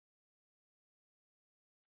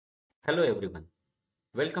Hello everyone,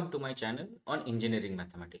 welcome to my channel on engineering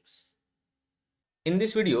mathematics. In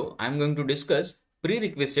this video, I am going to discuss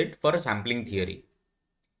prerequisite for sampling theory.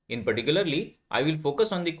 In particularly, I will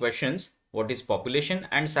focus on the questions: what is population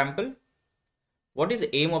and sample? What is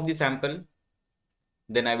aim of the sample?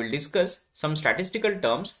 Then I will discuss some statistical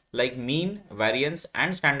terms like mean, variance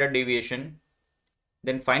and standard deviation.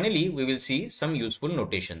 Then finally, we will see some useful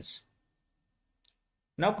notations.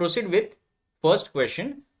 Now proceed with first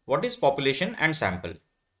question: what is population and sample?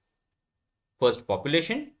 First,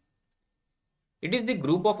 population. It is the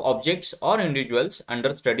group of objects or individuals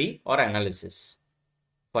under study or analysis.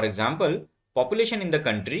 For example, population in the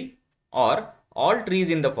country, or all trees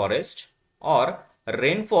in the forest, or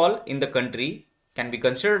rainfall in the country can be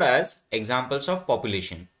considered as examples of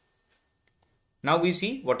population. Now we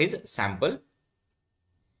see what is sample.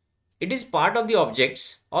 It is part of the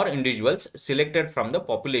objects or individuals selected from the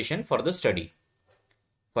population for the study.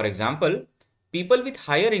 For example, people with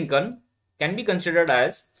higher income can be considered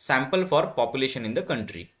as sample for population in the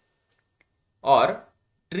country. Or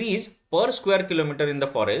trees per square kilometer in the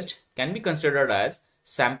forest can be considered as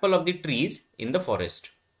sample of the trees in the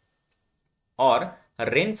forest. Or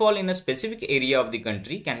rainfall in a specific area of the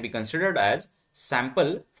country can be considered as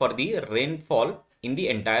sample for the rainfall in the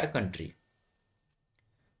entire country.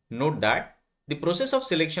 Note that the process of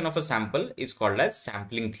selection of a sample is called as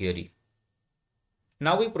sampling theory.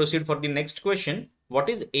 Now we proceed for the next question: what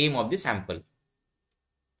is aim of the sample?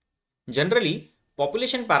 Generally,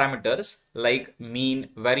 population parameters like mean,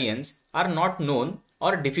 variance are not known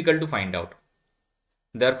or difficult to find out.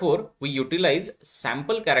 Therefore, we utilize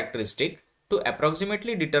sample characteristic to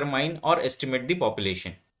approximately determine or estimate the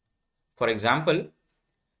population. For example,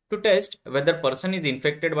 to test whether person is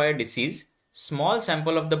infected by a disease, small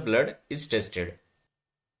sample of the blood is tested.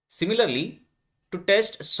 Similarly, to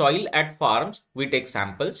test soil at farms, we take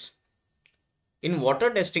samples. In water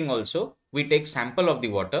testing also, we take sample of the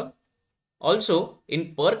water. Also,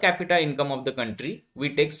 in per capita income of the country,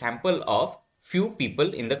 we take sample of few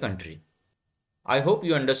people in the country. I hope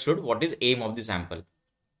you understood what is aim of the sample.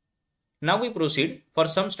 Now we proceed for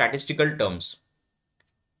some statistical terms.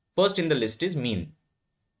 First in the list is mean.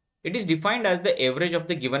 It is defined as the average of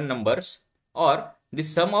the given numbers, or the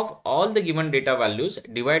sum of all the given data values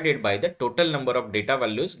divided by the total number of data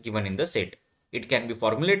values given in the set. It can be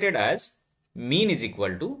formulated as mean is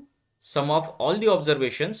equal to sum of all the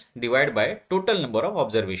observations divided by total number of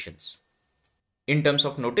observations. In terms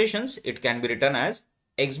of notations, it can be written as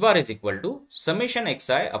x bar is equal to summation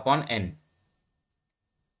xi upon n.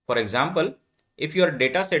 For example, if your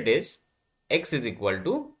data set is x is equal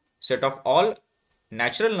to set of all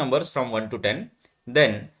natural numbers from 1 to 10,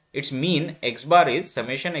 then its mean x bar is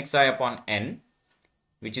summation xi upon n,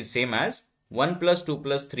 which is same as 1 plus 2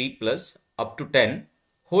 plus 3 plus up to 10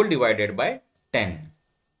 whole divided by 10.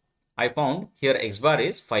 I found here x bar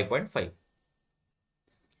is 5.5.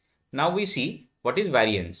 Now we see what is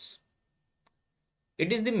variance.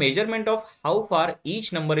 It is the measurement of how far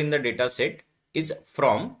each number in the data set is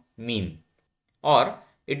from mean, or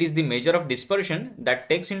it is the measure of dispersion that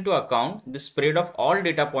takes into account the spread of all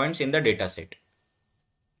data points in the data set.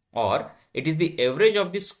 Or it is the average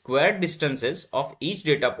of the squared distances of each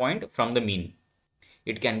data point from the mean.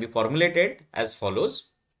 It can be formulated as follows.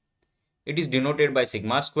 It is denoted by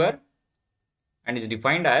sigma square and is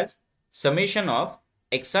defined as summation of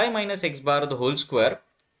xi minus x bar the whole square,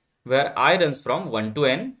 where I runs from 1 to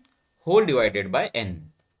n whole divided by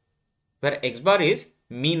n, where x bar is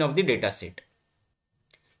mean of the data set.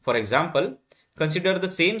 For example, consider the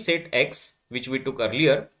same set x which we took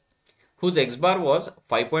earlier, whose x bar was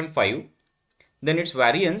 5.5, then its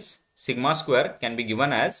variance sigma square can be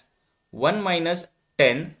given as 1 minus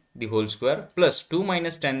 10 the whole square plus 2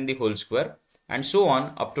 minus 10 the whole square and so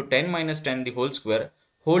on up to 10 minus 10 the whole square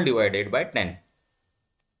whole divided by 10,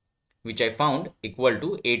 which I found equal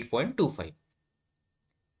to 8.25.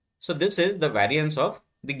 So this is the variance of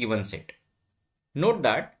the given set. Note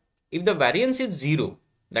that if the variance is 0,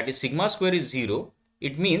 that is sigma square is 0,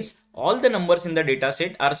 it means all the numbers in the data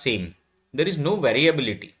set are same. There is no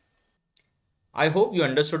variability. I hope you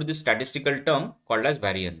understood this statistical term called as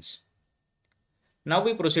variance. Now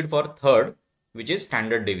we proceed for third, which is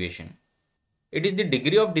standard deviation. It is the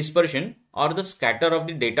degree of dispersion or the scatter of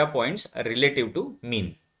the data points relative to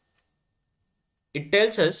mean. It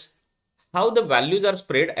tells us how the values are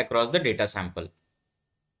spread across the data sample.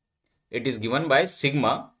 It is given by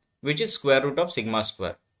sigma, which is square root of sigma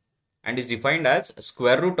square, and is defined as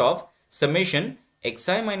square root of summation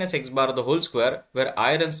xi minus x bar the whole square, where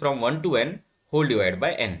I runs from 1 to n whole divided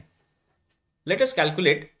by n. Let us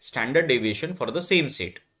calculate standard deviation for the same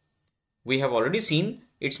set. We have already seen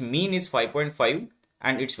its mean is 5.5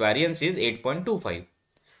 and its variance is 8.25.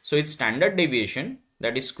 So its standard deviation,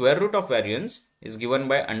 that is square root of variance, is given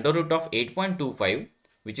by under root of 8.25,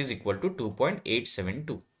 which is equal to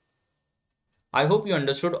 2.872. I hope you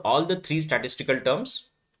understood all the three statistical terms.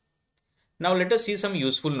 Now let us see some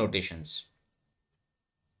useful notations.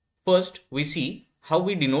 First, we see how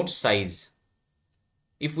we denote size.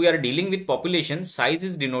 If we are dealing with population, size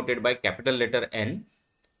is denoted by capital letter N.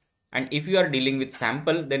 And if you are dealing with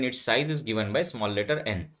sample, then its size is given by small letter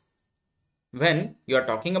n. When you are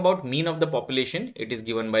talking about mean of the population, it is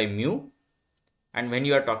given by mu. And when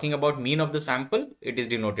you are talking about mean of the sample, it is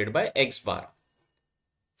denoted by x bar.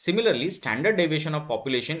 Similarly, standard deviation of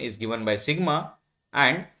population is given by sigma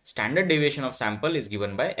and standard deviation of sample is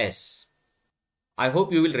given by s. I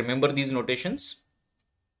hope you will remember these notations.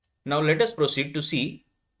 Now let us proceed to see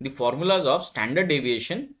the formulas of standard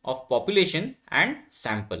deviation of population and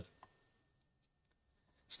sample.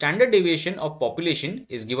 Standard deviation of population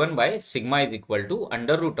is given by sigma is equal to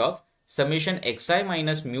under root of summation xi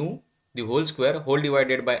minus mu the whole square whole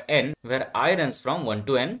divided by n, where I runs from 1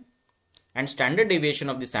 to n, and standard deviation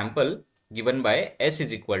of the sample given by s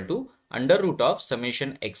is equal to under root of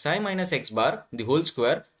summation xi minus x bar the whole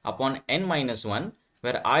square upon n minus 1,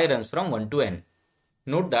 where I runs from 1 to n.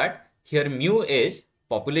 Note that here mu is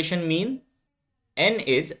population mean, n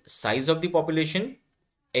is size of the population,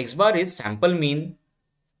 x bar is sample mean,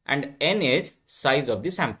 and n is size of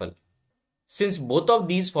the sample. Since both of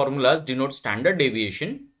these formulas denote standard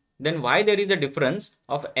deviation, then why there is a difference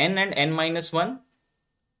of n and n minus 1?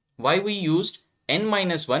 Why we used n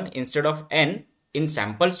minus 1 instead of n in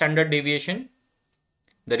sample standard deviation?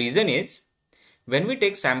 The reason is, when we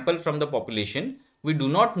take sample from the population, we do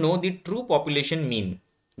not know the true population mean,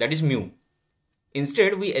 that is mu.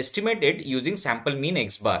 Instead, we estimate it using sample mean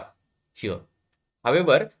x bar here.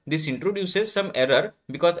 However, this introduces some error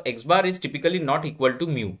because x bar is typically not equal to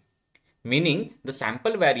mu, meaning the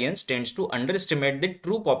sample variance tends to underestimate the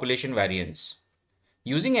true population variance.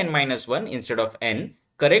 Using n-1 instead of n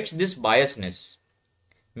corrects this biasness,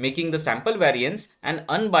 making the sample variance an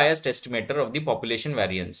unbiased estimator of the population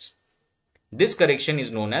variance. This correction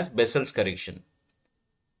is known as Bessel's correction.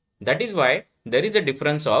 That is why there is a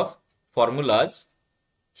difference of formulas.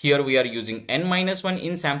 Here we are using n-1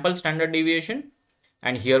 in sample standard deviation,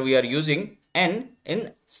 and here we are using n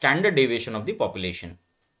in standard deviation of the population.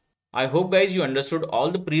 I hope guys you understood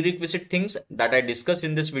all the prerequisite things that I discussed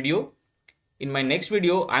in this video. In my next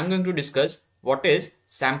video, I am going to discuss what is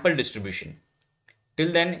sample distribution.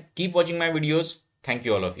 Till then, keep watching my videos. Thank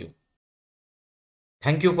you all of you.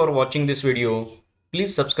 Thank you for watching this video.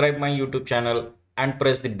 Please subscribe my YouTube channel and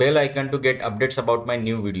press the bell icon to get updates about my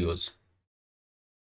new videos.